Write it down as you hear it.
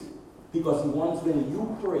Because he wants when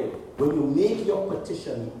you pray, when you make your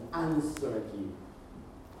petition, he answers you.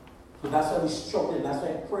 So that's why we struggle, that's why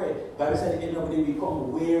I pray. The Bible said at the end of the day we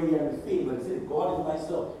become weary and faint. But he said, God is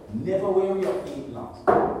myself. Never weary or faint not.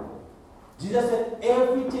 Jesus said,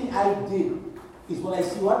 everything I did is what I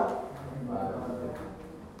see what?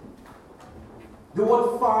 The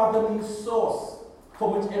word Father means source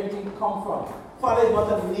from which everything comes from. Father is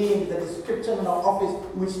not a name, that is description in our office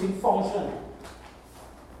which can function.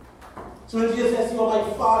 So when Jesus says, see what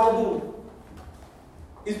my Father do,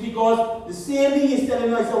 it's because the same thing he's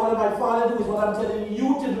telling us, what my Father do is what I'm telling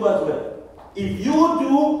you to do as well. If you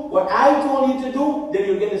do what I told you to do, then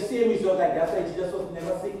you'll get the same result. Like that's why Jesus was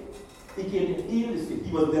never sick. He came to heal the sick.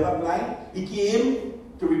 He was never blind. He came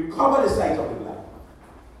to recover the sight of the blind.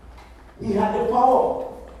 He had the power.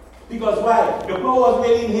 Because why? The power was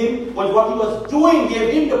really in him, but what he was doing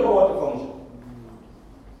gave him the power to function.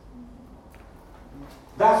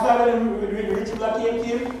 That's why when the rich ruler came to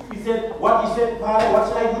him, he said, Father, what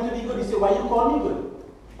shall I do to be good? He said, why you call me good?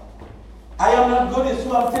 I am not good, it's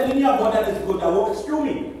who I'm telling you about that is good. That works through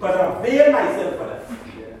me. Because I avail myself for that.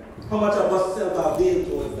 How much of us self-avail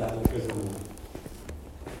towards that?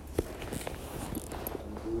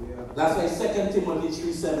 That's why 2 Timothy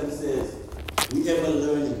 3:7 says, we ever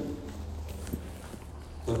learning,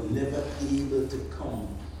 but never able to come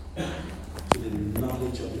to the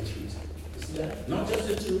knowledge of the truth. See that? Not just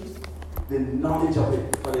the truth, the knowledge of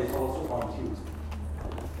it, but it's also on truth.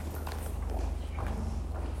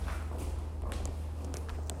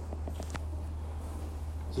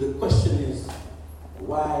 So the question is,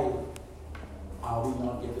 why are we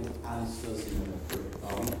not getting answers in our prayer?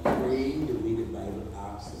 Are we praying the way the Bible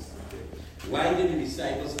asks us to pray? Why did the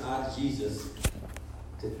disciples ask Jesus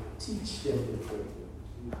to teach them to pray?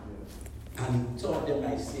 And he taught them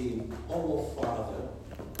by saying, Our Father,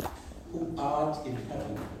 who art in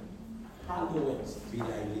heaven, hallowed be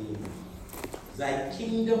thy name. Thy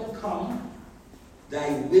kingdom come, thy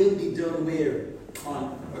will be done where?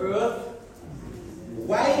 On earth.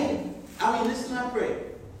 Why? Listen and pray.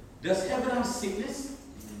 Does heaven have sickness?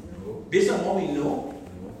 No. Based on what we know?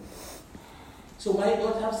 No. So why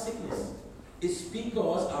God have sickness? It's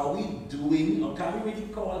because are we doing, or can we really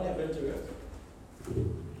call heaven to earth?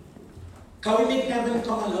 Can we make heaven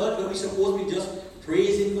come on earth where we supposed to be just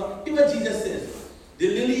praising God? Hear what Jesus says. The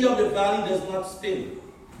lily of the valley does not spin.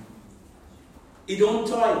 It don't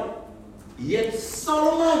toil. Yet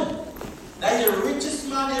Solomon, that is the richest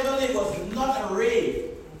man ever lived, was not arrayed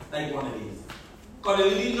like one of these. Because the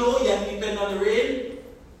lily know you have to depend on the rain,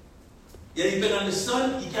 you have to depend on the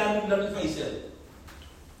sun, you can't do nothing for yourself.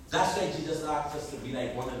 That's why Jesus asked us to be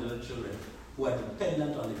like one of the little children who are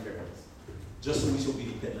dependent on the parents. Just so we should be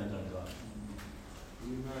dependent on God.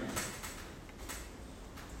 Amen.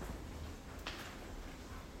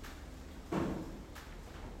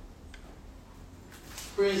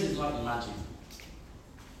 Praise is not magic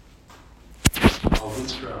or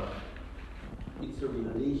witchcraft. It's a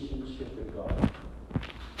relationship with God.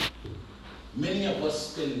 Many of us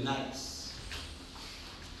spend nights,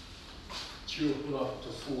 3 o'clock to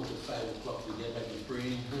 4 to 5 o'clock together, be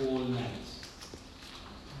praying whole night.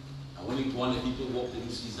 And when you go on, the people walk to do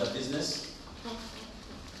Caesar business,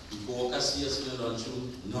 people walk and see us in the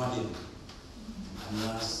lunchroom, nodding. And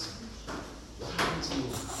ask, what happened to you?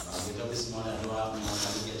 I get up this morning, I don't have money, I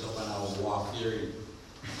get up and I will walk here.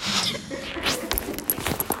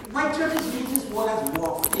 My church is using this word as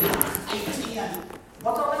warfare.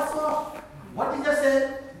 What all that for? What did I say?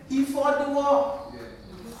 He fought the war.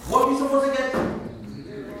 What are we supposed to get?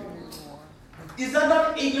 Is that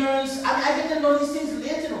not ignorance? I didn't know these things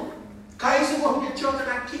late, you know. Can I used to go to the church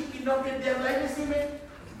and I keep it up with them like this, man?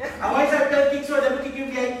 And once I tell kids so they kick you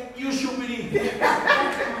like, you should believe.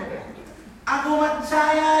 I'm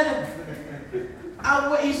tired.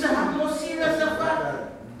 I used to have no serious effort.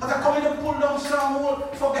 But I come in to pull down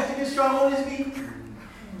stronghold, forgetting the stronghold is me.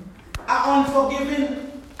 I'm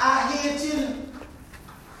unforgiving, I'm hating,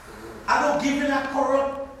 I don't give in, I'm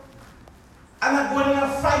corrupt. I'm not going in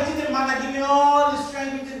and fighting the man, I give me all the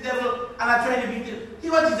strength with the devil, and I try to beat him.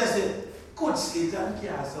 Hear what Jesus said? Good Satan,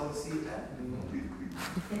 cast out Satan.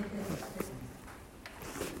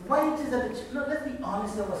 Why it is that let's be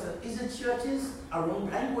honest with ourselves. Is the churches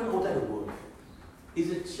around, I'm going out of the world. Is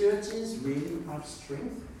the churches really have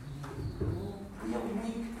strength? We are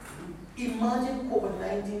weak. Imagine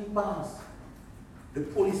COVID-19 passed. The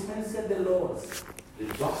policemen said the laws. The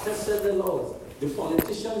doctors said the laws. The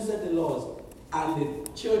politicians said the laws. And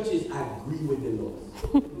the churches agree with the laws.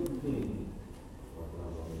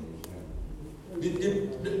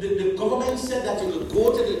 The government said that you will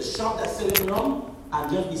go to the shop that's selling rum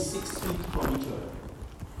and just be 6 feet from each other.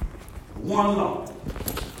 One lot.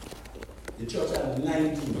 The church had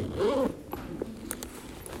 19.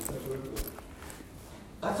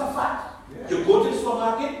 That's a fact. Yeah. You go to the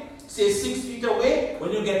supermarket, say 6 feet away.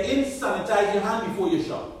 When you get in, sanitize your hand before you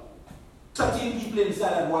shop. 13 people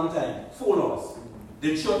inside at one time. 4 laws.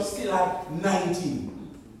 The church still had 19.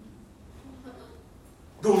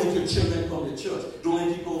 Don't let your children come to church. Don't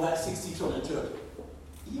let people who have 60 come to church.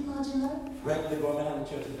 Can you imagine that? Right when the government and the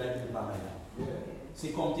church is right in the back of that.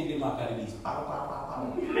 Say, come take the mark at the least. Pow, pow, pow,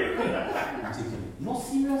 pow. No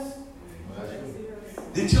serious?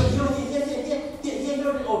 The church, you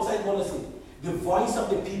know the outside want to say. The voice of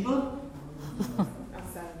the people.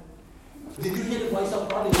 Did you hear the voice of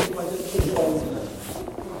God? Did you hear the voice of the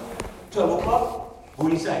 12 o'clock, go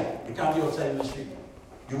inside. You can't be outside in the street.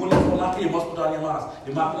 You go to the market, you must put on your mask.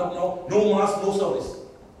 You mark it up now, no mask, no service.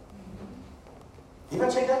 You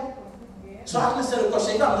ever check that? So I can say, because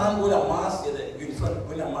if that man with a mask,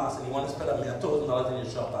 with a mask, and you want to spend $1,000 in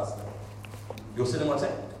your shop, pastor, you'll see them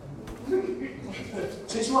outside.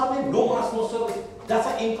 So you see what I mean? No mask, no service.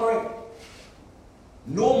 That's incorrect.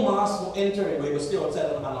 No mask, no entering, but you will stay outside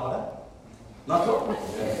of another. Not so?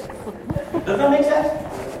 Does that make sense?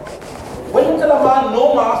 When you tell a man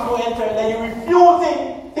no mask, no entering, then you're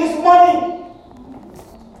refusing his money.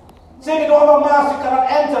 Say if you don't have a mask, you cannot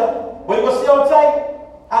enter, but you will stay outside.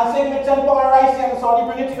 And say if you 10 pound rice and so you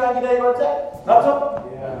bring it to you and you go outside. Not so?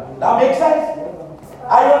 Yeah. That makes sense? I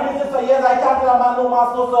run business for years, I can't tell a man no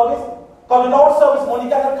mask, no service. Because without service, money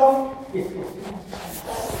cannot come.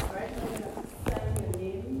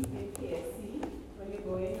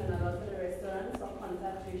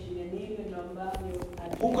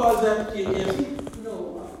 Who calls them KFC? No,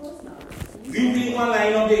 of course not. You bring one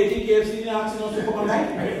line up there, you think KFC and asking us to come online?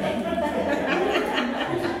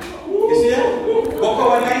 You see that? But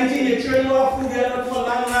for 19, they train you off food, they're not for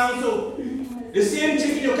long, so. The same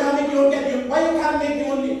chicken, you can't make your own ketchup. Why you can't make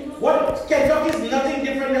your own? What? Ketchup is nothing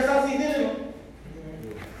different than seasoning.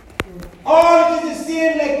 All it is the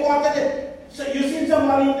same, like water. So you see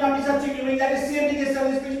somebody in a piece of chicken wing, that's the same thing as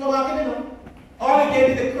selling fish for market, you know? All I get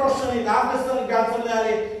is the crush on it, after some grandson,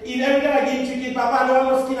 in every time I give chicken, Papa, I don't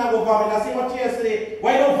have no skin, I go vomit. I say what you yesterday.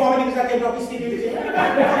 Why don't vomit because I can drop his skin with it? He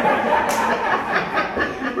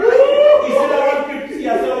said I want 50,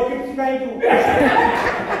 I said oh 59 too.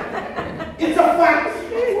 It's a fact.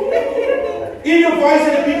 In the voice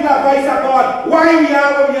of the people are voice of God. Why we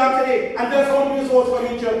are where we are today? And there's only this also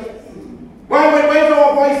in church. Where's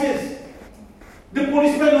our voices? The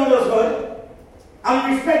policemen know us good. And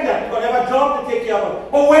we respect that because they have a job to take care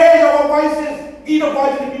of. But where's our voices? Either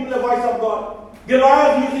voice of the people, the voice of God. The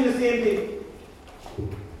lawyers using the same thing.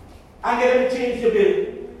 And get them to change the bill.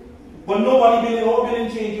 But nobody billing, all billing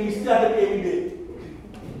changing, we still have to pay the bill.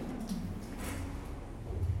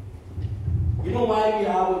 You know why we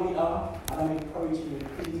are where we are? And I'm encouraging you to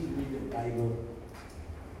please read the Bible.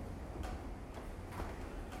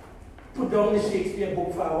 Put down the Shakespeare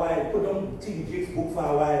book for a while. Put down T.D. Jakes' book for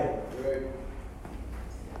a while. Right.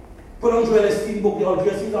 Put on Joel Osteen book, the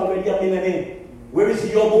address is already a millionaire. Where is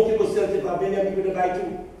your book you could sell to a million people to buy too?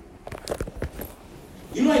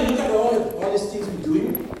 You know, I look at all these things we're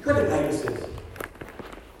doing. Look what the Bible says.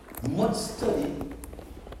 Much study.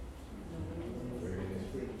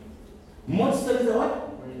 Much study is what?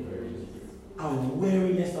 And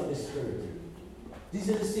weariness of the spirit. These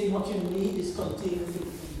are the same what you need is contained in 66.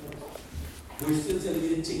 We're still telling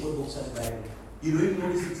you to take what books of the Bible. You don't even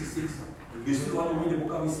know the 66. You still want to read the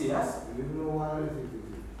book of Isaiah? You don't know why.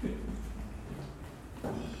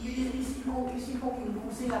 You see how we're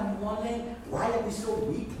losing and wondering why are we so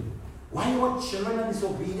weak? Why are our children are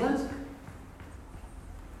disobedient?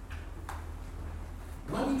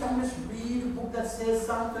 Why we can't just read a book that says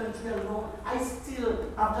Psalm 23 alone? I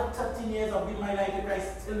still, after 13 years of being my life in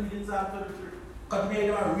Christ, still reading Psalm 23. Continue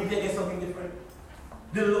to read again something different.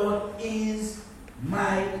 The Lord is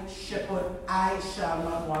my shepherd, I shall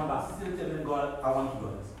not want, but still telling God, I want to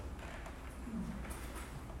do this.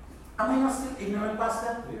 Am I not still ignorant,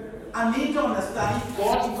 Pastor? Yeah. I need to understand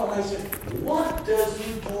God's information. What does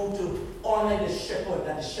he do to honor the shepherd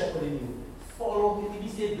that is shepherding you? Follow him. If he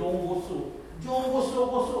says, don't go so. Don't go so,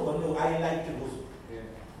 go so. But no, I like to go so. Yeah.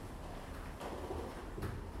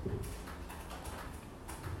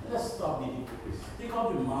 Let's stop being hypocrites. Take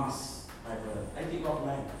off your mask, my brother. I take off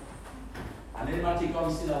mine. And then I take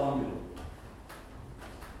off still around you.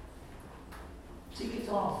 Take it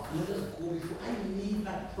off. Let us go before. I need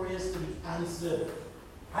my prayers to be answered.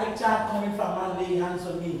 I can't come in for a man laying hands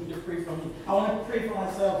on me to pray for me. I want to pray for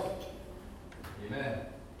myself. Amen.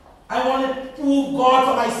 I want to prove God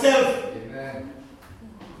for myself. Amen.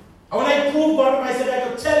 And when I prove God for myself, I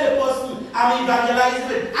can tell the person I'm evangelizing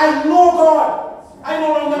Him. I know God. I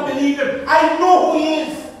no longer believe Him. I know who He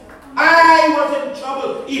is. I was in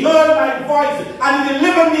trouble. He heard my voice and He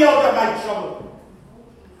delivered me out of my trouble.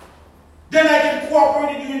 Then I can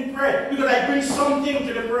cooperate with you in prayer because I bring something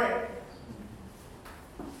to the prayer.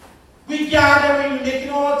 We gather, we're making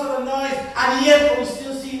all sorts of noise, and yet we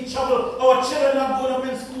still see in trouble. Our children are going up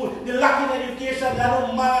in school. They're lacking education. They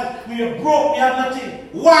don't mind. We are broke. We have nothing.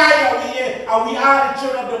 Why are we here? And we are the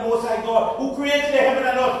children of the Most High God who created the heaven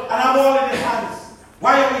and earth and have all in His hands.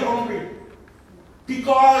 Why are we hungry?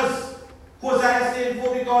 Because Hosea said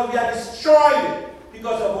before, because we are destroyed.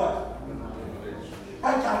 Because of what?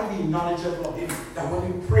 Why can't we be knowledgeable of Him that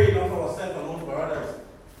when we pray not for ourselves alone, for others,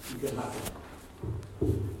 we get nothing?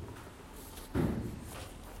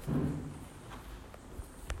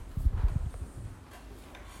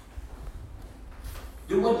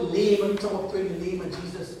 The word name, when we talk about praying in the name of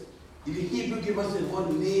Jesus, in the Hebrew give us the word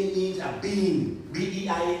name means a being,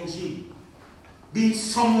 B-E-I-N-G. Being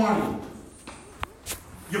someone.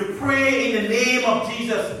 You pray in the name of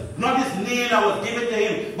Jesus, not His name that was given to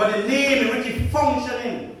Him, but the name in which He functioned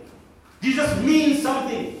in. Jesus means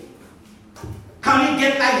something. Can we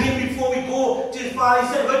get like Him before we go to His Father?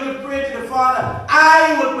 He said, when you pray to the Father,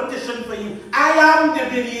 I will petition for you. I am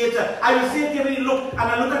the mediator. I will say to Him, look, and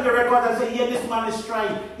I look at the record and say, yeah, this man is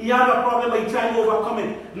trying. He has a problem, but he's trying to overcome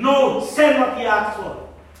it. No, send what he asked for.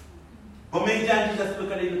 But many times Jesus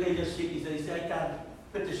look at it, just shake his head. He said, I can't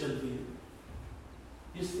petition for you.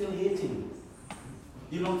 You still hate Him.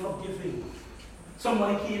 You don't forgive Him.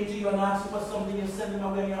 Somebody came to you and asked you for something, you send them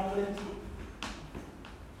away, you have plenty.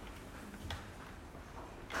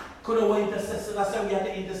 Could have intercessor. That's why we had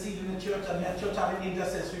to intercede in the church, and the church had an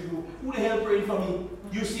intercessory group. Who the hell praying for me?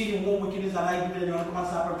 You see him more wickedness than I do, and you want to come and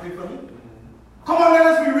start and pray for me? Come on, let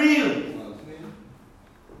us be real.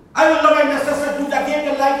 I will love an intercessor group that gave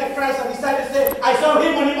their life to Christ and decided to say, I saw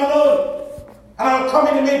Him and Him alone, and I'll come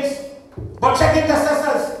in the midst. But check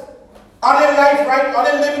intercessors. Are their life right? Are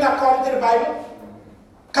they living according to the Bible?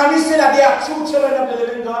 Can we say that they are true children of the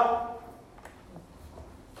living God?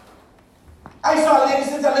 I saw a lady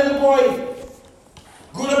since a little boy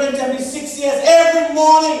grew up in Temple 6 years every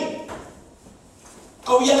morning.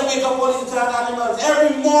 Because we had to wake up early to turn animals.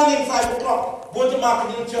 Every morning, 5 o'clock, going to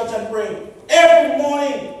market in the church and praying. Every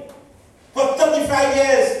morning. For 35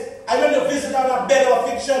 years, I went to visit on a bed of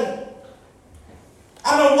affliction.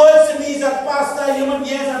 And the words to me is that, Pastor, human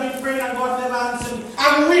years I've been praying and God never answered me.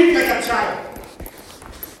 I'm weak like a child.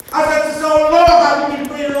 I said to say, oh Lord, have you been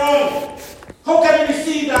praying wrong? How can you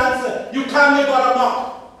receive the answer? You can't make God a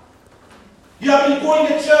mock. You have been going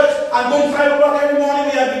to church and going 5 o'clock every morning.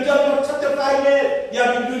 You have been done for 35 years. You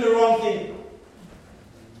have been doing the wrong thing.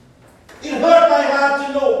 It hurt my heart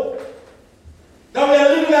to know that we are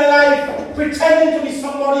living a life pretending to be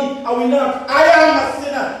somebody and we're not. I am a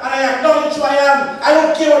sinner and I acknowledge who I am. I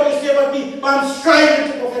don't care what you say about me, but I'm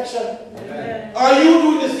striving to perfection. Amen. Are you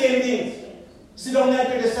doing the same things? Sit down there and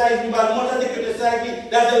criticize me, but much as they criticize me,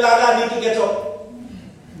 that's the ladder I need to get up.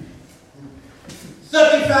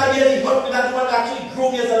 35 years he hurt me, that one actually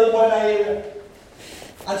grew me as a little boy in my area.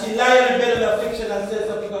 And she lied on the bed of affliction and said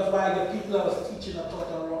something because why the people I was teaching are taught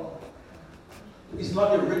her wrong. It's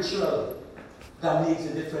not the ritual that makes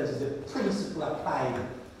a difference, it's the principle applied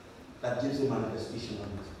that gives a manifestation on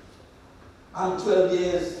it. And 12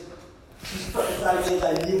 years, she's 35 years,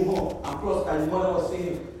 I knew her. And plus, my mother was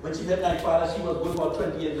saying, when she met my father, she was good for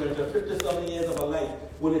 20 years, going to 50-something years of her life,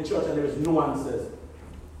 going to church and there was no answers.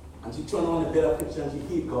 And she turned on the bed of picture and she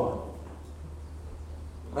hate God.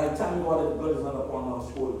 By the time God, the blood is not upon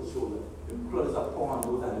her shoulder, the blood is upon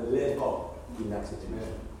those that led her in that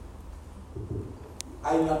situation.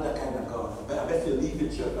 I'm not that kind of God. But I bet you leave the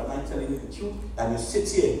church and I'm telling you the truth, and you sit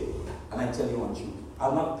here and I tell you one truth.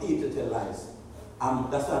 I'm not paid to tell lies.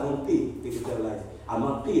 That's why I don't pay to tell lies. I'm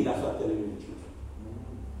not paid, that's why I'm telling you the truth.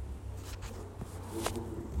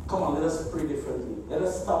 Come on, let us pray differently. Let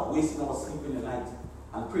us stop wasting our sleep in the night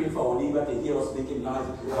and praying for our neighbor to hear us making noise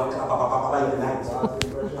in the night.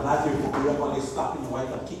 And as you go up on, they slap your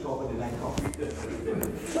wife and kick her up in the night.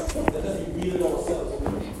 Let us be real with ourselves.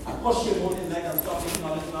 And push your mouth in the night and stop making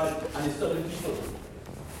all this noise and disturbing people.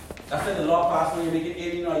 That's why the Lord passed when you make it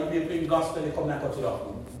alien or you be bring gospel, they come and cut you off.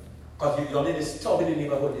 Because you're only disturbing the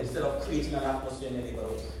neighborhood instead of creating an atmosphere in the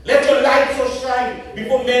neighborhood. Let your light so shine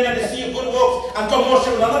before men and they see your good works and come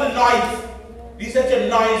worship with another noise. These are your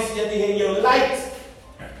noise, yet they hear your light.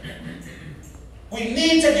 We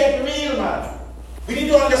need to get real, man. We need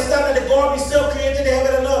to understand that the God we still created the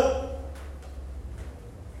heaven and earth.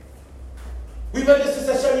 We went to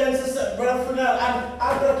Sister Sherry and Sister Brother Funel and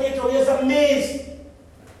Brother Cato. He was amazed.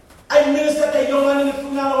 I ministered to a young man in the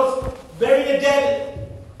funeral. I was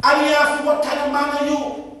And he asked me, what kind of man are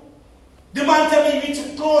you? The man told me he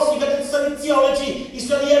reached close, he got to study theology, he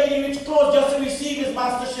studied everything, he reached close just to receive his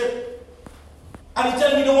mastership. And he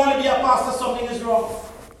told me, you don't want to be a pastor, something is wrong.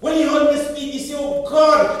 When he heard me speak, he said, oh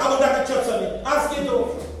God, I go back to church Sunday. Ask him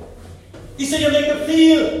though. He said, you make me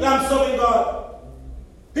feel that I'm serving God.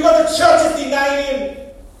 Because the church is denying him.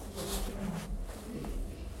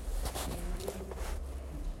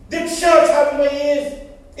 The church having where he is.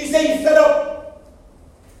 He said he's fed up.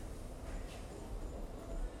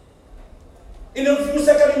 In a few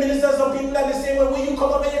seconds, ministers of people and they say, well, will you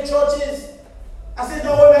come up where your church is? I said,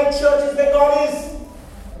 no, where my church is, where God is.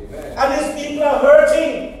 Amen. And these people are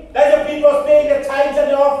hurting. Like the people are paying the tithes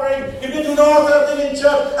and the offering. If you do not have them in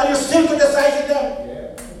church and you still criticize them.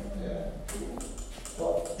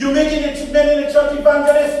 You're making the men in the church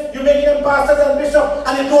evangelists, you're making them pastors and bishops,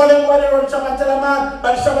 and you know them when they run shop and tell a man,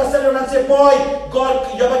 but the shop and tell him and say, boy,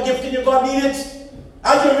 God, you have a gift in you, God need it.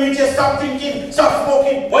 And you reach it, stop drinking, stop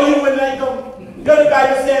smoking. What you when I come? You know the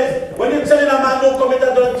Bible says, when you're telling a man don't commit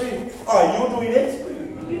adultery, are you doing it?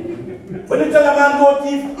 When you tell a man don't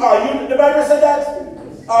thief, are you, the Bible said that?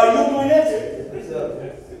 Are you doing it?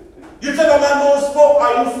 You tell a man don't smoke,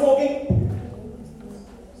 are you smoking?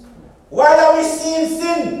 Why are we seeing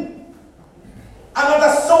sin? And not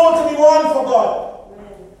a soul to be won for God.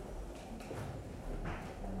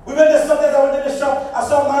 We went to Sundays, I went to the shop, I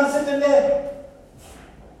saw a man sitting there.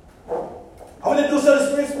 I went to do so the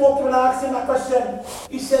Spirit spoke to him and I asked him a question.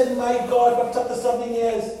 He said, my God, for 30-something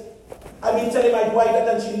years, I've been telling my wife that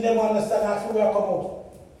and she never understands, ask me where I come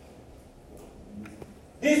out.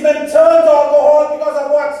 These men turned to alcohol because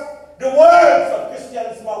of what? The words of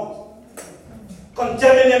Christians' mouth.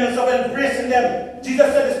 Condemning them and embracing them.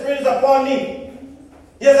 Jesus said, the Spirit is upon me.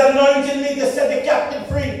 He has anointed me to set the captive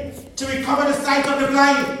free, to recover the sight of the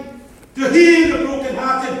blind, to heal the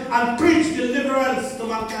brokenhearted, and preach deliverance to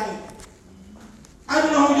mankind. I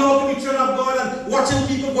don't know how you all can be children of God and watching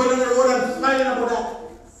people going on the road and smiling about that.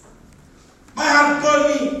 My heart called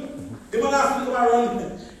me. The man asked me to come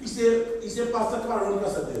around. He said, Pastor, come around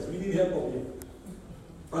us at this. We need help of you.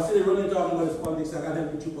 I said, they're running talking about this politics. I can't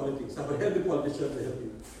help you through politics. I can help the politicians to help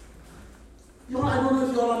you. You know, I don't know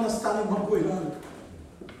if you all understand what's going on.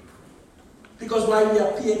 Because while we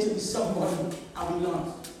appear to be somebody, and we not,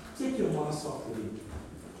 take your mask off today.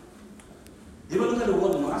 You ever look at the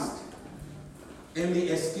word mask?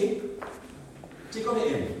 M-A-S-K? Take off the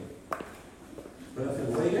M. But I feel,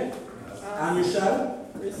 what again? And you shall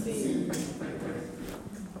receive.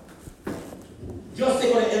 Just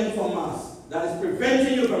take out the M for mask. That is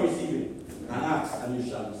preventing you from receiving. And ask, and you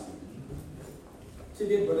shall receive.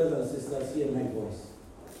 Today, brothers and sisters, hear my voice.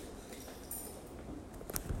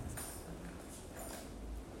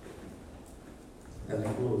 And I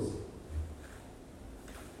close.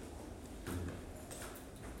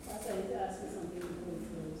 Pastor, I need to ask you something before we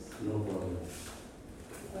close. No problem.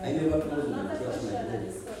 I never close Not my a church, question, my a God.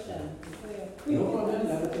 discussion. No problem,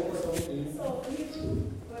 I'll focus on you. So,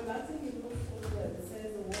 going back to Hebrews 4, it says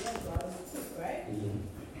the word of God is quick, right?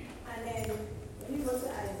 And then, when you go to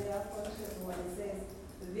Isaiah 41, it says,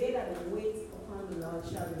 they that wait upon the Lord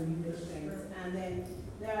shall renew their strength. And then,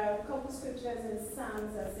 there are a couple scriptures in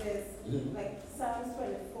Psalms that says, like Psalms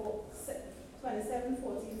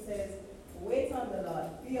 27:14 says, wait on the Lord,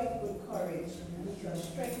 be of good courage, and he shall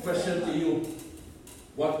strengthen. Question to you.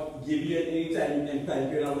 What give you any time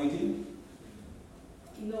period of waiting?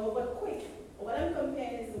 No, but quick. What I'm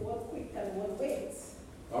comparing is the word quick and the word wait.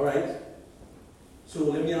 Alright. So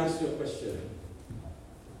let me ask you a question.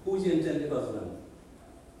 Who is your intended husband?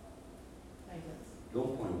 Titus.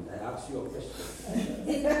 Don't point. I asked you a question.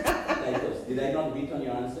 Titus, did I not wait on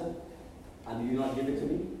your answer? And did you not give it to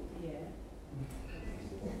me? Yeah.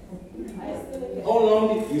 I still get How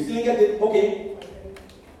long did you still get it? Okay.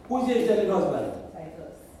 Who is your intended husband?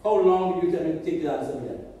 Titus. How long did you tell me to take the answer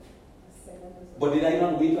again? 7 or so. But did I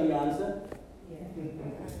not wait on your answer? Yeah.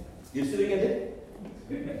 You still get it?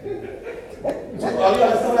 So all you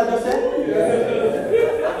understand what I just said?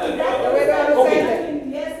 Okay.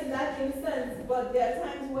 Yes, in that instance, but there are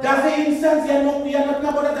times when That's the instance, we are not talking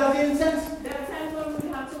about that, that's the instance. there are times when we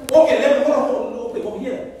have to Okay, let me hold on, over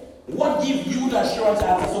here. What gives you the assurance to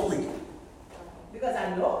answer so quick? because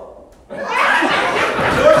I know. Those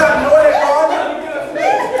that know the God.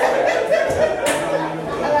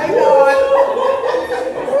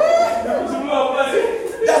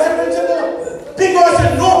 That's the principle. Because you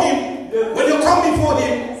know him, when you come before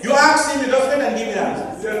him, you ask him, you just wait and give the answer.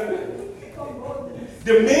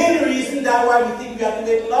 The main reason that why we think we have to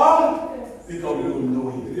wait long, because we don't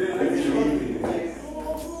know him.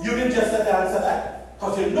 You didn't just say the answer that.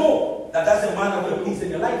 Because you know that that's the man of the peace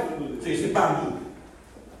in your life. So you say, bam,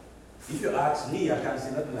 If you ask me, I can't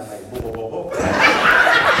say nothing. I'm like, bo, bo, bo, bo. I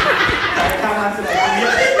can't answer that.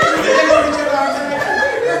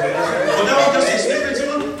 But that was just a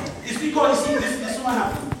principle. It's because, you see, this is what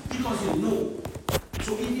happened. Because you know.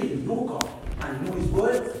 So if you know God and know His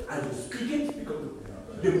word and you speak it, because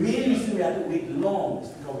the main reason we have to wait long is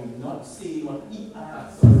because we're not saying what He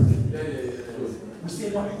asks. We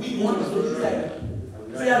say what we want to do.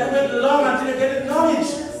 So you have to wait long until you get the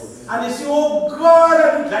knowledge. And they say, oh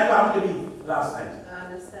God, like what happened to me last night. I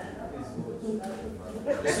understand.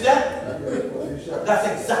 You see that? That's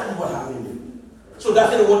exactly what happened. So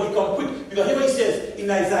that's why the word become quick. Because here he says in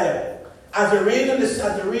Isaiah, as the rain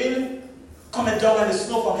cometh down and the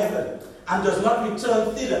snow from heaven, and does not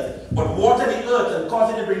return thither, but water the earth and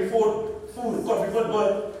cause it to bring forth food,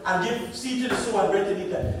 and give seed to the sower and bread to the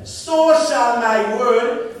eater, so shall my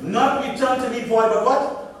word not return to me void, but what?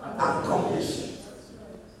 Accomplish.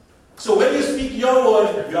 So when you speak your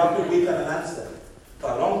word, you have to wait on an answer for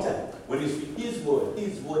a long time. When you speak His word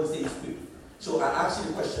says quick. So I ask you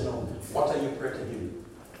the question of what are you praying to Him?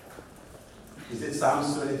 Is it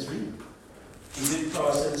Psalms 23? Is it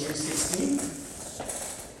Colossians 3:16?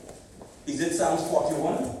 Is it Psalms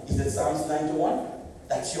 41? Is it Psalms 91?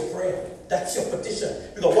 That's your prayer. That's your petition.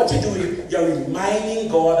 Because what you do is you're reminding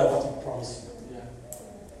God of what He promised you.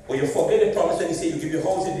 Or you forget the promise and He say you give your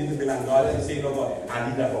house, it didn't belong to God, and He say, no God, I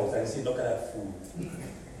need that house. And He say, look at that food.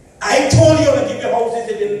 I told you to give your houses,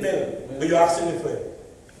 it didn't build. But you're asking me for it.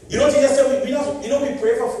 You know what you just said? We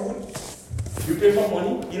pray for food. We pray for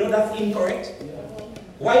money. You know that's incorrect.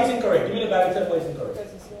 Why is it incorrect? Give me the Bible tell why it's incorrect.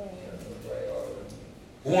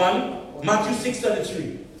 1, Matthew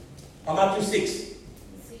 6:33. Or Matthew 6.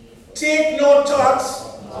 Take no thoughts.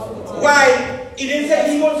 Why? He didn't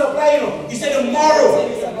say He won't supply you. He said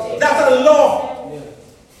tomorrow. That's a law.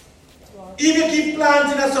 If you keep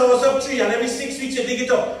planting a soursop tree and every 6 weeks you dig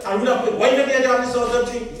it up and root up it, why you never down the soursop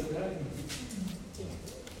tree?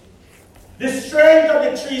 The strength of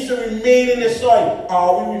the tree to remain in the soil.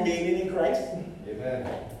 Are we remaining in Christ? Amen.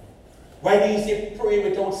 Why do you say pray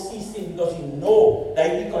without ceasing? Because you know that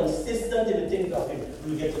if you're consistent in the things of Him,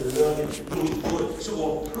 you get to learn it, do it good.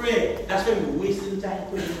 So pray. That's why we're wasting time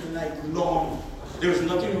praying tonight long. There is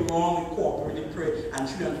nothing wrong with cooperative prayer and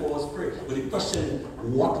 3 and 4 hours pray. But the question is,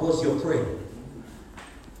 what was your prayer?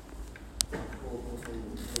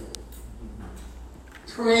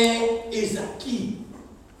 Prayer is a key.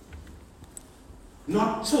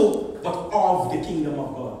 Not to, but of the kingdom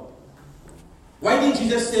of God. Why did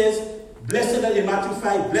Jesus say, blessed are the Matthew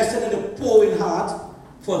 5, blessed are the poor in heart,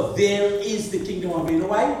 for there is the kingdom of God. You know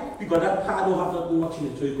why? Because that part don't have not much in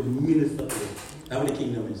it, so you could minister to it. That's what the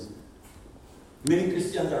kingdom is. Many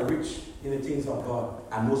Christians are rich in the things of God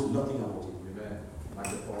and knows nothing about it.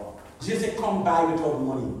 Amen. Jesus said, come by without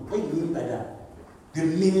money. What do you mean by that? The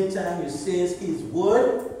minute time you say His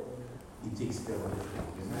word, He takes care of it.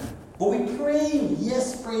 Amen. But we're praying.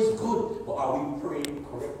 Yes, praise good. But are we praying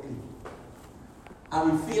correctly?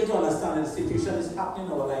 And we fail to understand that the situation is happening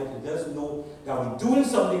in our life. We just know that we're doing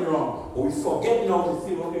something wrong. But we forget now to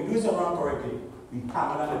say, okay, we're doing something wrong correctly. We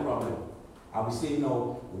hammer on the problem. And we say,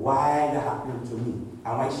 no, why that happened to me?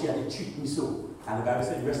 And why she had to treat me so? And the Bible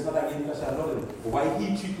said, rest not again because I love him. But why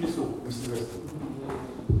He treat me so? We see rest.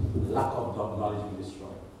 Lack of God knowledge will destroy.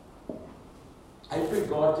 I pray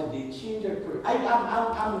God today, change your prayer.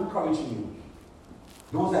 I'm encouraging you.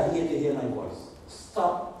 Those that here to hear my voice,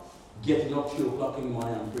 stop getting up 2 o'clock in the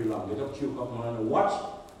morning and pray long. Get up 2 o'clock in the morning and watch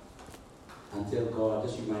and tell God,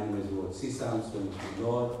 just remind Him His word. See Psalms 23.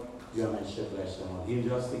 Lord, You are my shepherd, I shall not.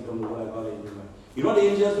 Angels think on the word of God. You know the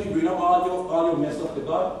angels, we bring up all your mess up to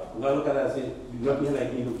God. God look at that and say, you not here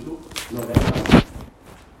like me, look true. No, that's not.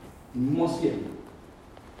 You must hear me.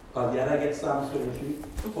 Because the other gets Psalms 23,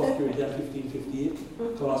 1 Corinthians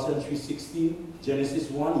 15:58, Colossians 3:16, Genesis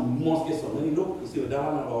 1, you must get some. When you look, you see, that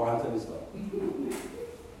one will answer this one.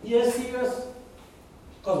 Yes, serious.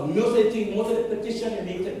 Because most of the petition you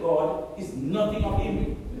make to God is nothing of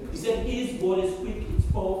Him. He said, His word is quick, it's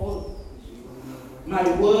powerful. My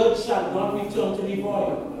word shall not return to me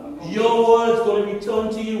void. Your word's going to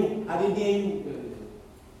return to you. I didn't hear you.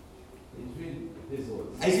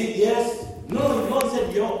 I said, yes. No, the Lord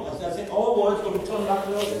said, yo. I said, all words will return back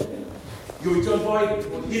to us. You return void.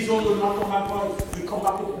 His word will not come back void. You come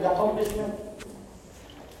back with the accomplishment.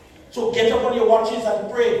 So get up on your watches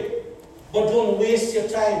and pray. But don't waste your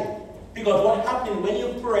time. Because what happens when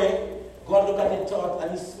you pray, God look at your thought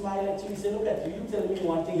and He smile at you. He said, look at you. You tell me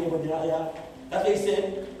one thing here, but that's why He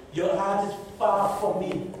said, your heart is far from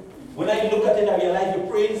me. When I look at it, I realize you're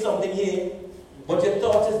praying something here, but your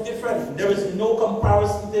thought is different. There is no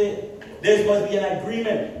comparison there. There must be an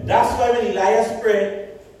agreement. That's why when Elias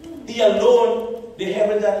prayed, He alone, the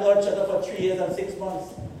heavens and earth shut up for 3 years and 6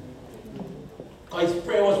 months. Because his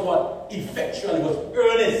prayer was what? Effectual. It was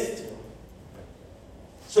earnest.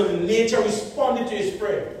 So the nature responded to his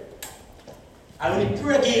prayer. And when he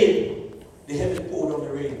prayed again, the heaven poured on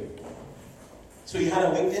the rain. So he had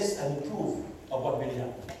a witness and a proof of what really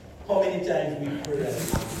happened. How many times we pray and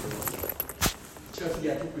church, we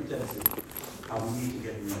are too pretensive. And we need to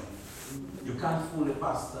get real. You can't fool the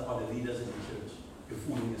pastor or the leaders in the church. You're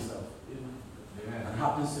fooling yourself. Amen. And it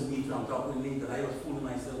happens to me too. I'm talking to me that I was fooling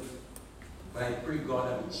myself. But I pray God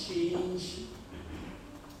that we change.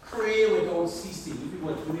 Pray without ceasing. If you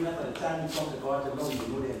were doing that by the time you come to God, you know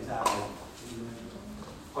the entire life.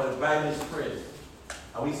 Because the Bible is prayer.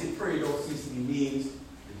 And when you say pray without ceasing, it means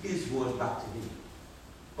his word back to him.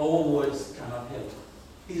 Our words cannot help.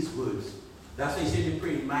 His words. That's why he said to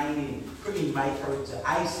pray in my name. Pray in my character.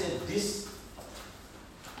 I said this.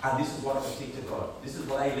 And this is what I take to God. This is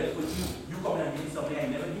what I left with you. You come and give something I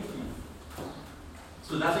never did for you.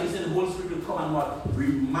 So that's why he said the Holy Spirit will come and what?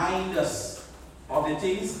 Remind us of the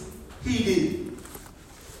things he did.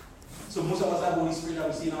 So most of us have Holy Spirit that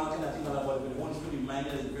we see in our thing about it, but the Holy Spirit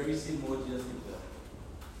reminded us the very same word just did that.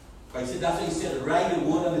 But he said that's why he said, write the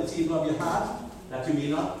word on the table of your heart that you may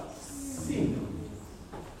not sin.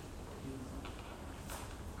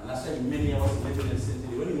 And that's why many of us living in sin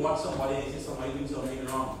today. When you watch somebody and you see somebody doing something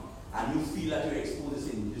wrong, and you feel that you're exposed to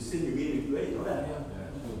sin, the sin remains with you. You know that? Yeah.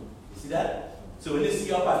 You see that? So when they see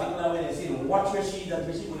your particular way, they say, watch where she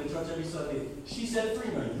that she go to church every Sunday. She said free,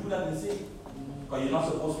 man. You that didn't sin. Because you're not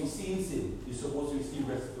supposed to be seeing sin. You're supposed to receive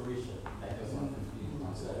restoration.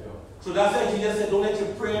 So that's why Jesus said, don't let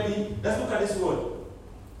your prayer be. Let's look at this word.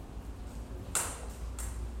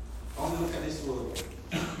 I want to look at this word.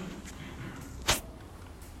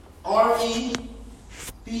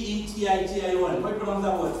 R-E-P-E-T-I-T-I-O-N. How do you pronounce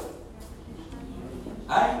that word?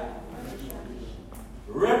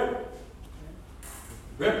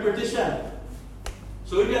 Repetition.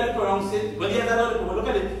 So if you have to pronounce it, but here's another one. Look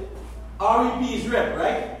at it. R-E-P is rep,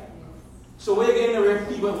 right? So where are you getting the rep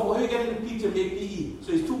P? But how are you getting the P to make P-E?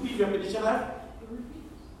 So it's 2 P repetition, right?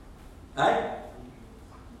 Right?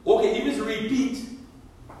 Okay, if it's repeat,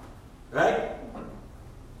 right?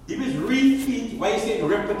 If it's repeat, why are you saying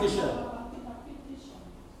repetition?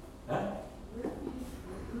 Huh?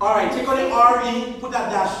 Alright, take out the R-E, put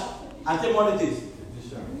that dash, and tell me what it is.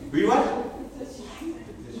 Read what?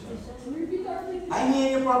 I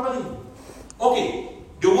hear you properly. Okay,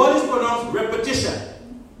 the word is pronounced repetition,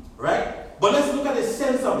 right? But let's look at the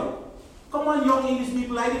sense of it. Come on, young English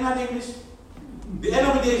people, I didn't have English. The end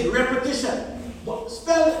of the day is repetition. But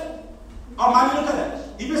spell it. Oh, man, look at it.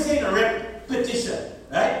 If you're saying repetition,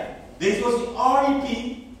 right? Then it goes to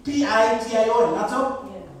R-E-P-P-I-T-I-O-N. That's all?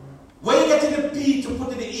 Yeah. When you get to the P to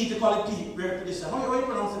put in the E to call it P, repetition. How are you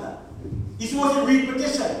pronouncing that? It's supposed to be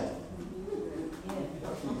repetition.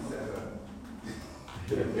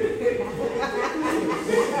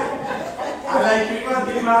 I like you, must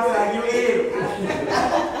be like you air.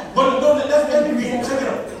 But let me read. Check it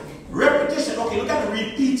out. Repetition. Okay, look at the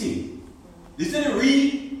repeating. They say the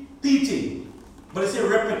repeating, but they say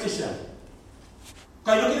repetition.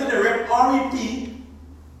 Because looking at the rep,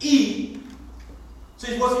 R-E-P-E, so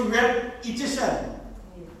it's supposed to be repetition.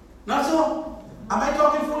 Not so? Am I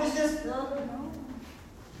talking foolishness? No.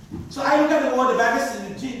 So I look at the word, the Bible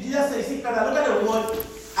says, Jesus says, I look at the word,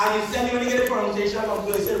 and he said, when you get the pronunciation from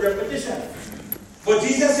God, he said repetition. But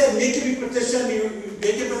Jesus said, make it repetition,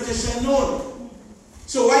 make your petition known.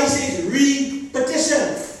 So why he says repetition?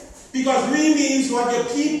 Because re means what you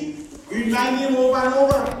keep reminding him over and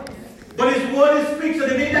over. But his word is speak, so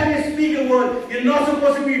the day that you speak a word, you're not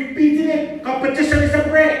supposed to be repeating it. Competition is a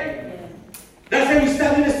prayer. That's why we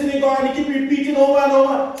stand in the synagogue and you keep repeating over and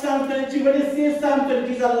over. Psalm 23, when they say Psalm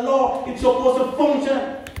 23 is a law, it's supposed to function.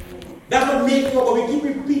 That's what makes it up, but we keep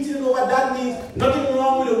repeating it over. That means nothing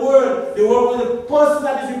wrong with the word. The word with the person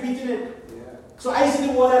that is repeating it. Yeah. So I see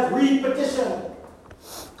the word as repetition.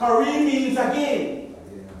 Kari means again.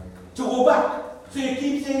 To go back. So you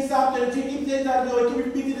keep saying Psalm 23, you keep saying that, you keep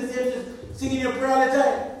repeating the same thing, singing your prayer all the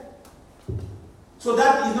time. So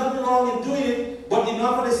that is nothing wrong in doing it, but it's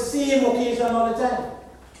not for the same occasion all the time.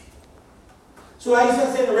 So I used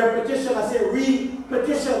to say the repetition, I say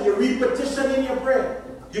repetition. You're repetitioning your prayer.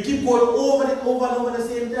 You keep going over and over and over at the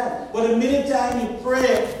same time. But the minute time you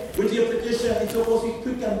pray with your petition, it's supposed to be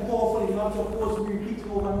quick and powerful. It's not supposed to be repeated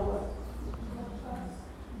over and over.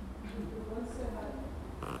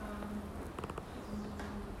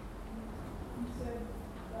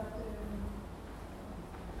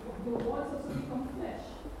 The words also become flesh.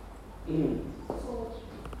 So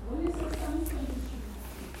when you say Psalm 23,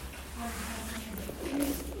 and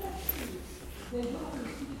flesh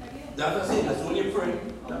That's what I'm saying. That's when you pray.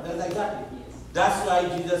 That's exactly. That's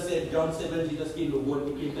why Jesus said, John said when Jesus came to the world,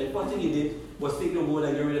 he came to the first thing he did was take the word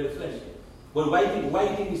and get rid of the flesh. But why do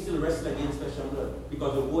you think we still wrestle against flesh and blood?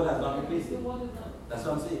 Because the word has not replaced it. That's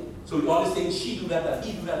what I'm saying. So you're always saying she do that, and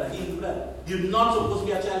he do that, and he do that. You're not supposed to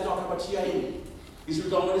be a child talking about she or him. It's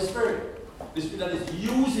talking about the spirit. The spirit that is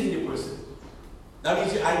using the person. That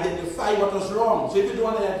means you identify what was wrong. So if you don't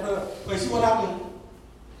want that, but you see what happened?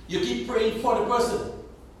 You keep praying for the person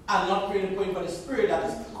and not praying for the spirit that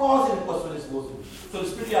is causing the person what is supposed to be. So the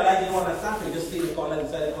spirit realizes you don't understand, so you just stay in the corner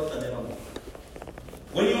inside the person and then on that.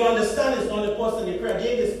 When you understand it's not the person, you pray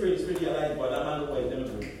against the spirit realizes, but that man is never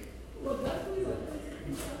doing.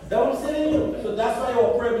 That's what I'm telling you. So that's why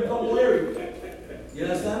your prayer becomes weary. You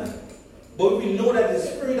understand? But if we know that the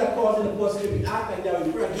spirit that causes the person to be act like that,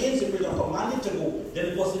 we pray against the spirit and command it to go, then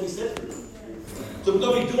the person will be set free. So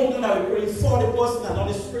because we don't do that, we pray for the person and not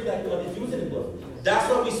the spirit that God is using the person. That's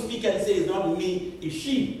what we speak and say, it's not me, it's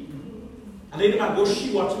she. And then the man goes,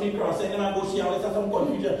 she watching me cross, and then the man goes, she always has some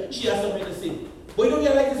confusion, she has something to say. But you don't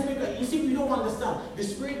get like the spirit, you see, we don't understand. The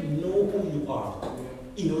spirit knows who you are.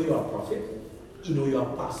 He knows you are a prophet, he knows you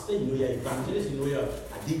are a pastor, he knows you are an evangelist, he knows you are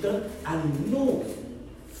a deacon, and he knows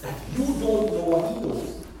that you don't know what he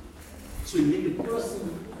knows. So he make the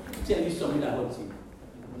person tell you something that hurts you.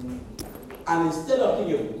 And instead of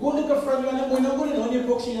thinking, you go look a friend, and when you're going on your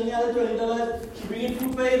book, she and the other $20, she bring it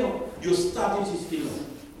through pay, you're starting to steal.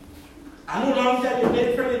 I know long time you made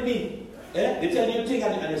a friend with me. They tell you a thing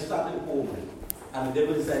and you're starting to go over. And the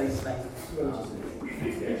devil decided it's like,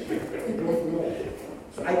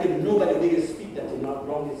 so I can know by the way you speak that you're not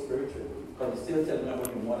wrong spiritually. But you still tell me about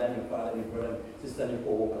your mother and your father and your brother and sister and your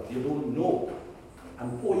co-worker. You don't know.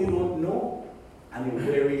 And before you don't know, and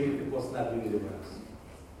you're weary if the person not doing deliverance.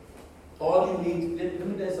 All you need, let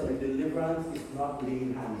me tell you something, deliverance is not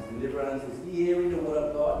laying hands. Deliverance is hearing the word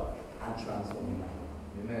of God and transforming life.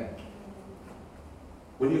 Amen.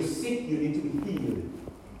 When you're sick, you need to be healed.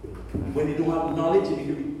 When you don't have knowledge, you need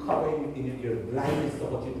to be covered in your blindness to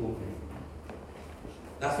what you don't know.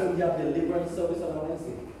 That's why we have deliverance service on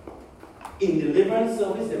Wednesday. In deliverance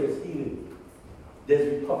service, there is healing.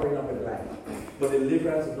 There's recovering of the blind. But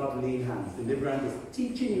deliverance is not laying hands. Deliverance is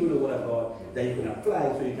teaching you the word of God that you can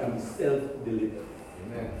apply so you can be self-delivered.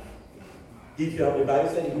 Amen. If you have the Bible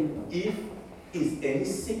said, if is any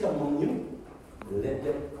sick among you, let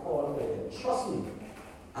them call for them. Trust me.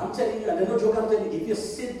 I'm telling you, and there's no joke, I'm telling you, if you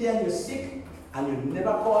sit there and you're sick and you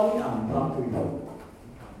never call me, I'm not for you.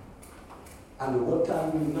 And the word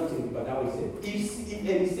can mean nothing, but now he said, if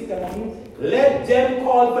any sick among you, let them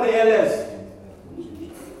call for the elders.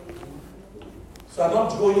 So I'm not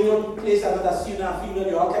going in a place another sinner and feeling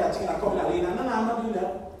you all kind of thing and coming and laying. No, I'm not doing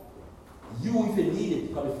that. You, if you need it,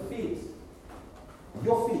 because it's faith.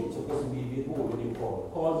 Your faith is supposed to be made whole when you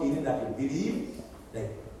call. Call meaning that you believe.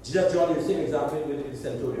 Like Jesus John, the same example with the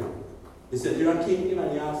centurion. The centurion came to him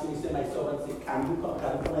and he asked him, he said, my servant said, can you come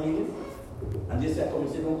and heal him? And they said, come,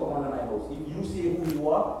 he said, don't come under my house. If you say who you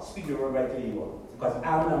are, speak the word right to you are. Because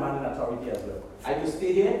I'm a man in authority as well. I will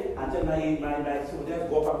stay here until my soldiers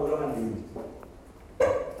go up and go down and do it.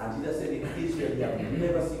 And Jesus said, in Israel, they have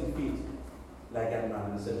never seen faith like that man.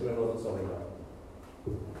 And the centurion wasn't so like that.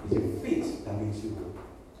 It's your faith that makes you go.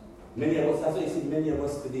 Many of us, that's why you see many of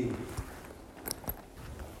us today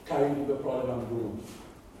carrying people problem and go.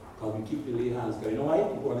 Because we keep the lay hands. Because you know why?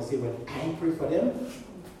 People want to say, when I pray for them,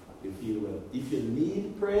 they feel well. If you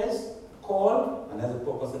need prayers, call, and that's the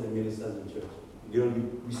purpose of the ministers in church. They'll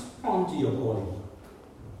respond to your calling.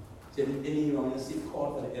 So I'm going to say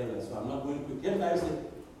call for the elders. So I'm not going quick. Yes, I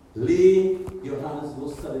said, lay your hands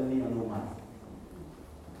no suddenly on no man.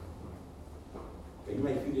 Okay, you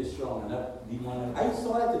might feel you're strong and that demon. I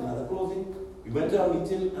saw that in another closing. We went to a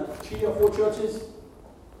meeting at 3 or 4 churches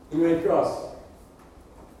in Red Cross.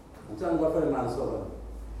 I'm telling God for the manservant.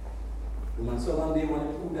 The manservant, they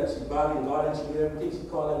want to prove that she bad in God and she did everything. She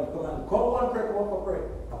called them, come on, come on, pray, come on for prayer.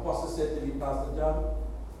 Apostle said to me, Pastor John,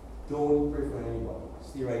 don't pray for anybody.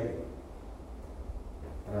 Stay right there.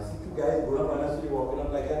 And I see 2 guys going up and I see walking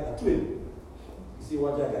up like that, a twin. You see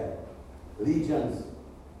what that guy? Legions.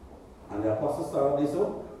 And the apostle started this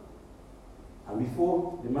up. And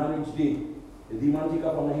before the marriage day, the demon took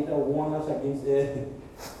up on the heater, warned us against the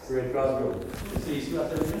Red Cross group. So you see what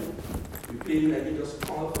I'm telling you? We play like we just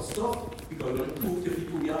call for stuff because we want to prove to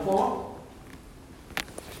people we are born.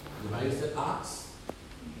 The Bible said ask.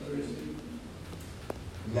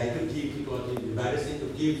 Like to give people, the Bible said to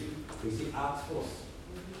give, we say ask first.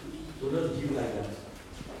 Don't just give like that.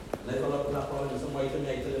 Like a lot of people have problems, somebody told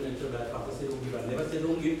me, I tell them in church that Pastor said don't give. I never said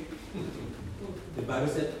don't give. The Bible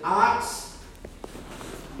said ask.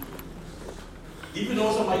 If you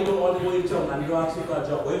know somebody don't want to go in town and you ask you for a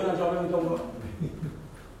job, where you want a job in town?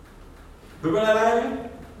 But brother,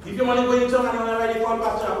 like, if you want to go in town and you want to write a call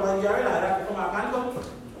pastor, you're right, I have to come back and come.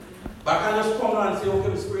 But I can't just come and say, okay,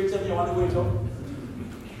 the Spirit tells me you want to go in town.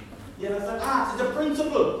 You understand? It's a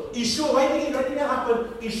principle. He's showing, why did that happen?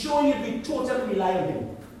 He's showing you to be totally reliant on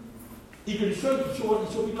him. He can show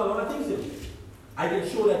people a lot of things. I can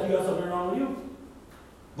show that you have something wrong with you.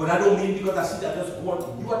 But I don't mean because I see that just go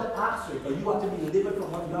on. You have to ask for it, or you have to be delivered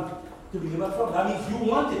from what you have to be delivered from. That means you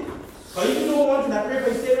want it. But if you don't want it, I pray for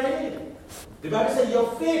you, stay right here. The Bible says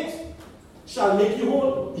your faith shall make you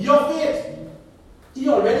whole. Your faith. He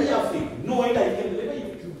already has faith, knowing that he can deliver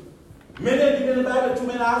you. Many people in the Bible, 2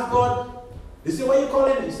 men asked God, they say, what are you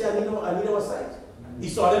calling? He said, I need our sight. He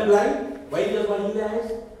saw them blind. Why he just want to heal their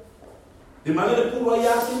eyes? The man in the pool, what he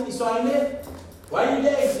asked him, he saw him there. Why are you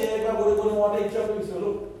there? He said, I'm going to go in the water and jump. He said,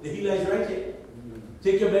 look, the healer is right here.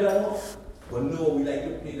 Take your bed and walk. But no, we like to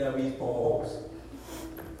play that with power horse.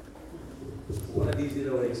 One of these days I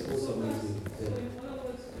will expose some of these things. So in other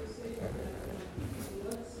words, to say that the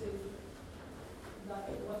Lord said that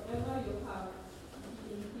whatever you have,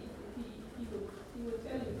 he will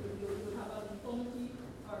tell you if you have an infirmity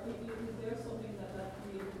or if there's something that might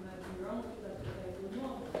be wrong with that you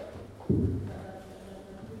know.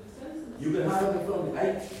 You can have it from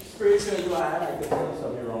I spiritually you are I can tell you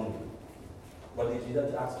something wrong. But if you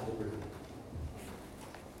don't ask for the person.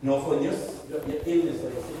 No, for your illness or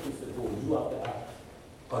your sickness to go, you have to ask.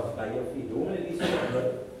 Because by your faith, the woman in this blood,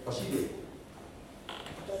 what she did?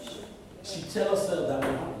 She tell herself that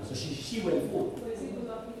will happen. So she went forth.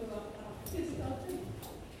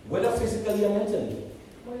 Whether physically or mentally.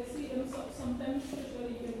 Well, you see, sometimes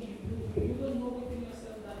spiritually you don't know within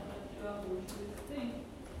yourself that you are going through this thing.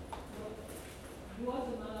 But you are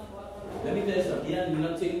the man of God. Let me tell you something. Yeah,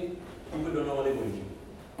 nothing, people don't know what they're going through.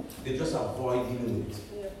 They just avoid dealing with it.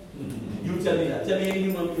 Yeah. You tell me that. Tell me any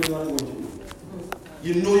human being what you're going through.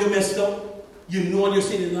 You know you're messed up. You know what you're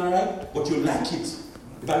saying is not right, but you like it.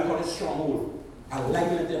 The Bible calls it stronghold. I like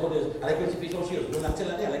when I tell others. I like when she speaks on shares. When I tell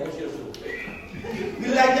her that, I like when she shows. We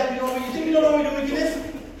like that, you know, you think we don't know what we're doing wickedness?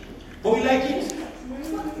 But we like it.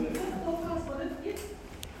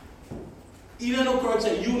 Even though God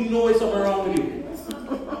said, you know it's something wrong with you.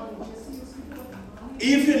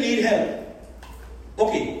 If you need help.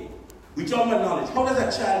 Okay, we talk about knowledge. How does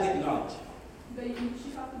a child get knowledge?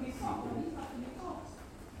 She have to be taught.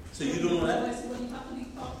 So you don't know that? You have to be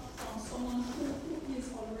taught from someone who is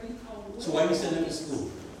already aware. So why we send them to school?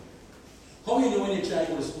 How do you know when your child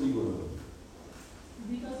go to school you go to?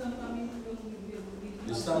 Because I'm coming to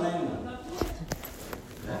you start learning that.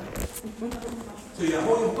 So you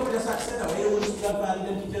probably just accept that. Why you want to start buying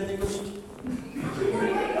them teachers they go teach?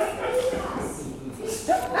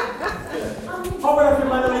 How about if your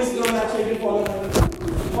mother is going to change it for you?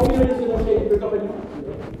 How many minutes you going to change it? Pick up and you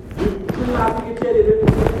shouldn't have to get changed.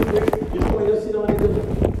 You come and just sit down and do it.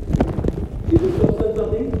 Is it substance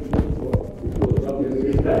something?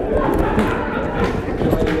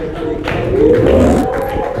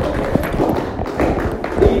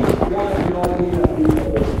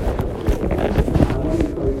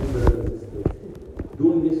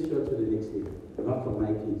 Don't miss church for the next day. Not for my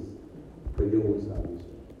case, for your own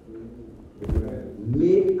salvation.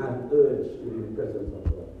 Make an urge to be in the presence of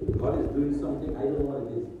God. If God is doing something, I don't know what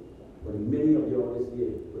it is. But many of you this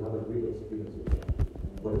year will have a great experience with that.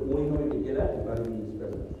 But the only way to get that is by being in His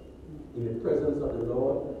presence. In the presence of the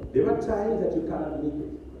Lord, there are times that you cannot make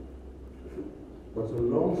it. But so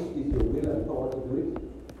long as it's your will and power to do it,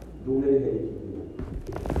 don't let it keep you.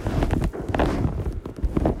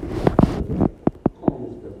 Come in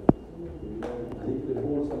His presence. And if you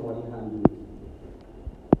hold somebody hand, do it.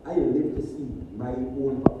 I live to see my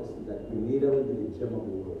own prophecy that Grenada will be the gem of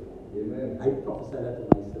the world. Amen. I prophesied that to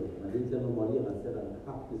myself. And I didn't tell nobody, and I said I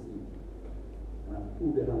have to see. And I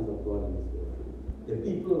proved the hands of God in this world. The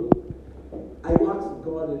people, I asked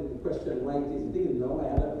God the question, why it is. You think, no, I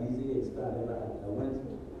had a busy extra. I went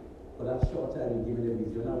for that short time and gave me the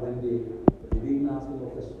vision. I went there, they didn't ask me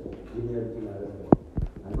no question. Give me everything I had.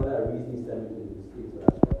 And for that reason, he sent me to the States for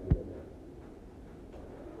that short period.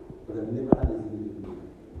 But I've never had this in me.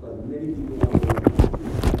 Because many people want to go to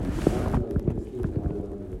the States.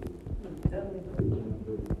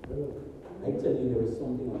 I tell you, there is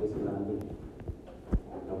something on this land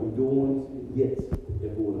that we don't yet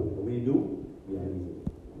get hold of. When we do, we are easy.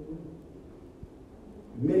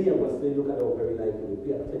 Many of us, they look at our very life and they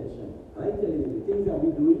pay attention. And I tell you, the things that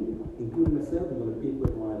we're doing, including myself, we're going to pay for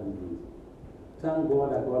it one of these days. Thank God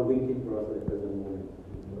that God waiting for us at the present moment.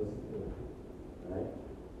 Right?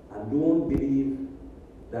 And don't believe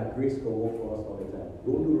that grace can work for us all the time.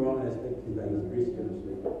 Don't do wrong and expect that His grace can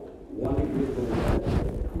slip. One thing grace can work.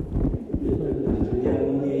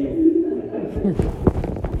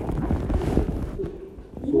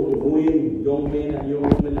 So going young men and young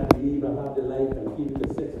women that believe and have the life and keeping the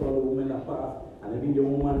sex for the women apart, and every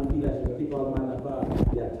young woman feel that she can keep all men apart,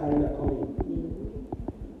 there are times that coming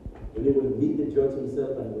when they will meet the judge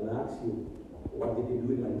himself and will ask you, what did they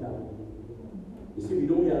do in my time? You see, we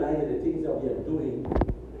don't realize that the things that we are doing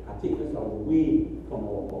are taking us away from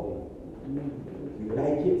our calling. We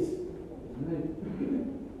like it.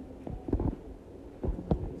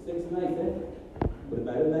 Sex nice, eh? But the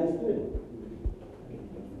Bible likes it.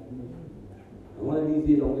 And one of these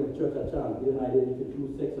days, I'll give the church a chance. Give an idea if you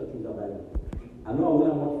choose sex or choose the Bible. I know I will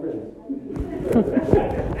have more friends.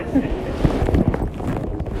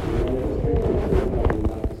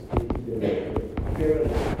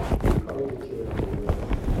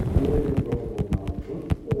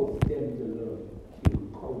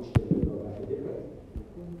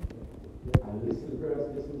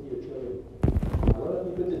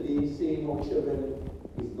 Children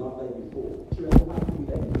is not like before. Children don't have to be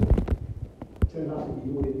like before. Children have to be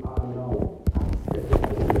doing it now.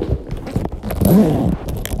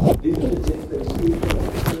 This is the dispensation.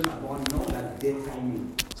 Children are going to know that their timing.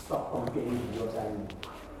 Stop comparing with your timing.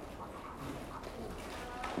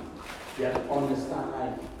 You have to understand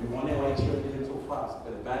life. We wonder why children are so fast.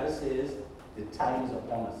 But the Bible says the time is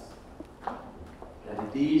upon us. That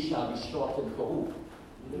the days shall be shortened for who?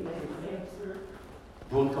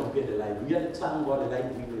 Don't compare the life. We have to thank God the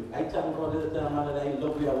life we live. I thank God all the time that I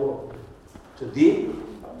love where I work. Today,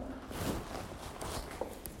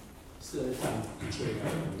 still the time to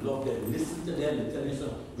children. Love them. Listen to them. They tell me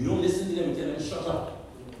something. We don't listen to them. We tell them, shut up.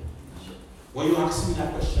 What you ask me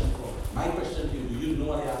that question for? My question to you, do you know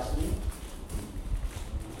what they asked me?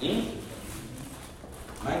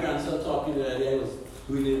 My grandson taught me the other day. I was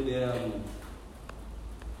doing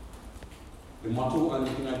the motto and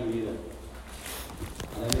the thing I do later.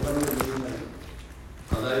 And I never knew the meaning of it.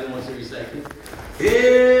 Because I didn't want to recycle.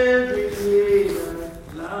 Every day,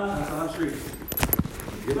 I'm sure.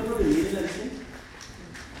 You don't know the meaning of this thing?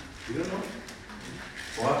 You don't know?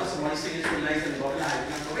 Or after somebody sing it so nice and God live,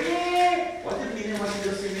 and I go, hey! What's the meaning of what you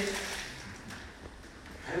just sing it?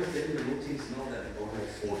 I was letting the little things know that God had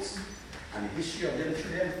faults. And the history of them to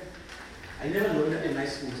them. I never learned that in my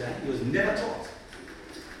school time. It was never taught.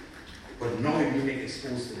 But now we make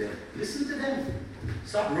exposed to them. Listen to them.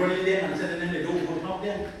 Stop running them and telling them they don't go help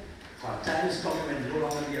them. For a time is coming when they no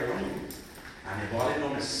longer be around you. And if all they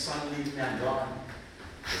know is son leave me and God.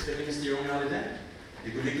 Expect me to stay around all the time.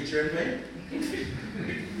 You could make it turn way.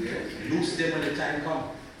 Lose them when the time comes.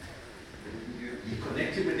 Be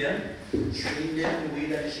connected with them. Train them the way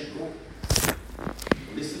that they should go.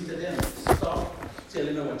 Listen to them. Stop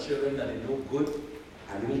telling our children that they know good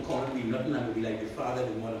and they won't come and be nothing and be like the father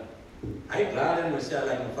and the mother. I'm glad them when say I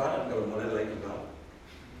like my father because my mother like my father.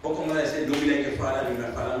 How come when I say don't be like your father and my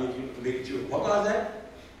father make it true? What was that?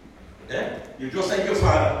 Yeah? You're just like your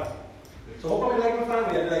father. So how come you like my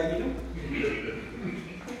father? You like me too?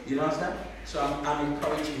 You know what I'm saying? So I'm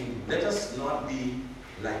encouraging you. Let us not be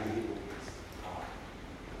like the hypocrites.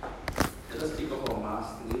 Let us take up our mask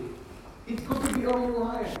today. It's good to be all you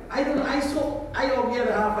are. I over here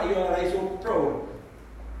the half a year and I'm so proud.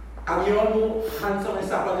 And you all know handsome and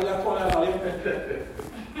sap on the corner of him.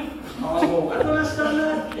 I don't understand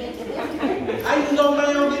that. I love my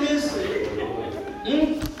ugliness.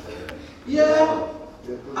 Yeah.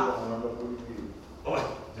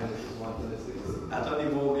 I thought he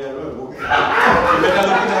moved me around.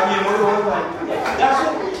 That's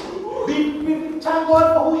it. Thank God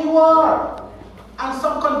for who you are. And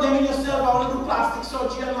stop condemning yourself. I want to do plastic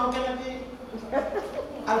surgery and all kind of thing.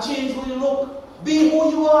 And change who you look. Be who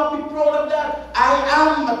you are. Be proud of that. I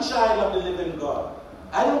am a child of the living God.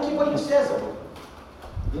 I don't care what he says about it.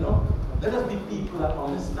 You know? Let us be people that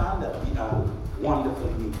understand that we are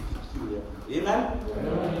wonderfully peculiar. Amen?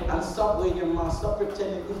 Amen? And stop wearing your mask. Stop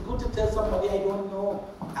pretending. It's good to tell somebody I don't know.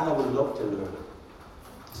 And I would love to learn.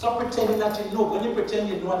 Stop pretending that you know. When you pretend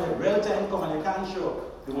you know and the real time comes and you can't show,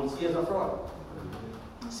 you won't see as a fraud.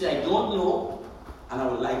 Say, I don't know, and I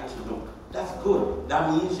would like to know. That's good. That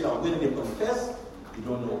means you are willing to confess, you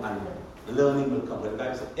don't know, and learning will come. But the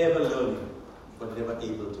Bible says, ever learning, but never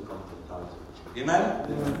able to come to the knowledge of the truth. Amen?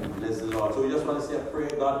 Amen? Bless the Lord. So we just want to say a prayer,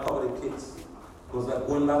 God, cover the kids. Because they're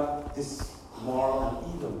going back this tomorrow and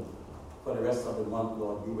even for the rest of the month,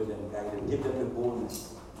 Lord, be with them, guide them. Give them the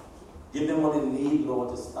boldness. Give them what they need, Lord,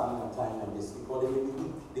 to stand in a time like this. Because they may be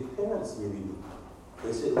weak. The parents may be weak.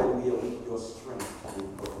 They said, when we are weak, your strength.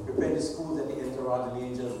 Prepare the schools that they enter out, and the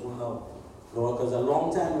angels will know. Lord, because a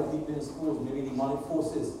long time of people in schools, maybe demonic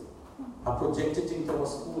forces are projected into our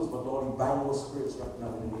schools, but Lord, we bind those spirits right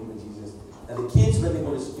now in the name of Jesus. That the kids, when they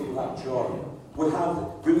go to school, will have joy,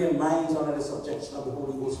 will bring their minds under the subjection of the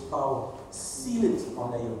Holy Ghost power. Seal it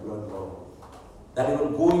under your blood, Lord. That they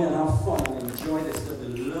will go in and have fun and enjoy the stuff, they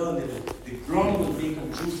learn, the ground will be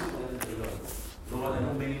conducive for them to learn. Lord, I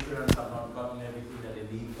know many parents have not gotten everything that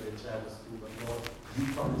they need for their child to school, but Lord,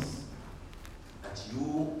 you promise that you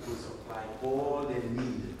will supply all they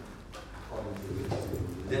need according to your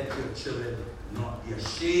will. Let your children not be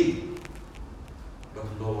ashamed, but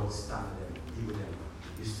Lord, stand with them, be with them.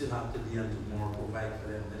 You still have to be and tomorrow provide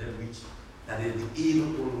for them, let them reach, that they'll be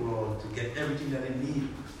able, oh Lord, to get everything that they need,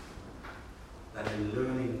 that they're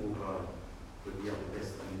learning, oh God, will be of the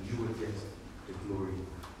best, and you will get the glory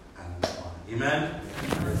and the honor. Amen?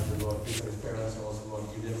 Praise the Lord. Pray for the parents also, Lord,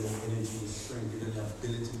 give them the energy and strength, give them the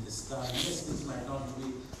ability to stand. Yes, things might not be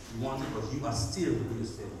you want it, but you are still who you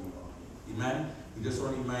said you are. Amen? We just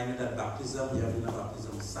want to remind you that baptism, we have a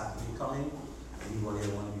baptism Saturday coming. Anybody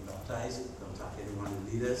that want to be baptized, contact any one of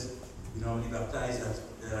the leaders. We normally baptize at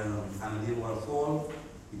Annandale Waterfall.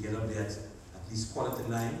 We get up there at least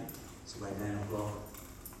 8:45. So by 9 o'clock,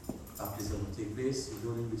 baptism will take place. It's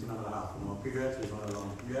only within another half an hour period, so it's not a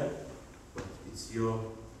long period. But it's your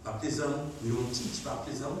baptism. We don't teach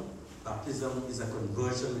baptism. Baptism is a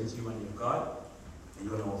conversion with you and your God, and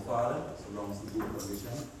you and our Father, so long as He gave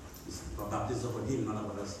permission. It's for baptism for Him, none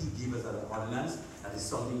of us. He gave us an ordinance. That is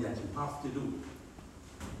something that you have to do.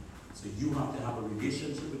 So you have to have a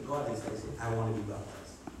relationship with God and say, I want to be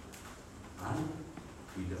baptized. And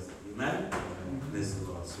He does it. Amen? Bless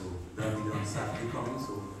the Lord. So that'll be done Saturday coming.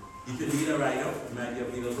 So if you need a write-up, it might be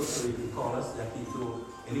available, so you can call us. To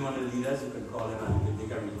any one of the leaders, you can call them and you can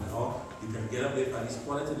take a reading. Or you can get up there at least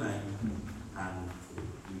 8:45 and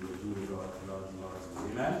we will do the Lord.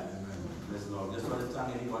 Amen? Bless the Lord. Just want to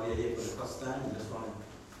thank anybody here for the first time. We just want to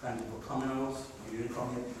thank you for coming out. You didn't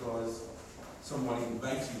come here because somebody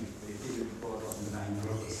invites you. They came because of the divine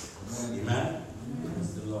purpose. Amen?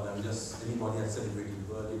 Bless the Lord. I'm just, anybody that celebrated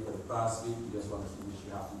birthday for the past week, we just want to wish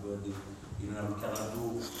you happy birthday. You know, we cannot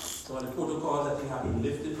do some of the protocols that have been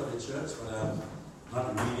lifted for the church, but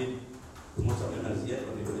not reading most of them as yet,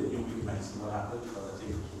 but if they new week, might see what happened, because I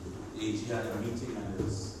think the AG had a meeting and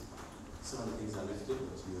there's some of the things are lifted,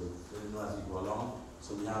 but you know as we go along.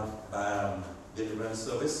 So we have deliverance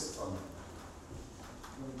service on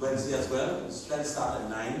Wednesday as well. It's trying to start at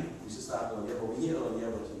 9. We should start earlier, but we're here earlier,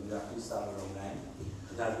 but we actually start around 9.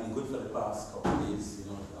 It has been good for the past couple of days.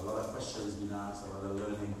 You know, a lot of questions been asked, a lot of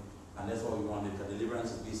learning, and that's what we wanted. The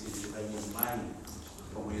deliverance is basically bringing your mind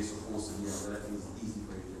from where you're supposed to be, and that is easy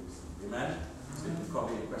for you to receive. Amen? So you can come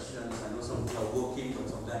with your questions. I know some people are working, but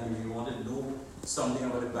sometimes if you want to know something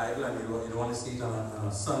about the Bible and you don't want to see it on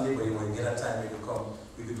a Sunday, but you want to get a time where you come,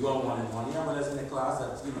 we could do a one-on-one. Yeah, but that's in the class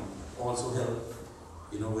that, you know, also help.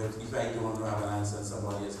 You know, if I don't have an answer and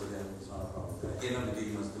somebody else with them, it's not a problem. At the end of the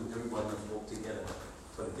day, you must do, everybody must work together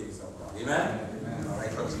for the things of God. Amen? Amen. All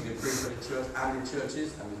right, continue to pray for the church and the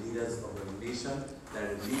churches and the leaders of the nation that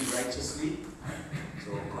will lead righteously,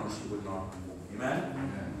 so our country will not move. Amen?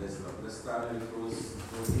 Amen. Let's start and close.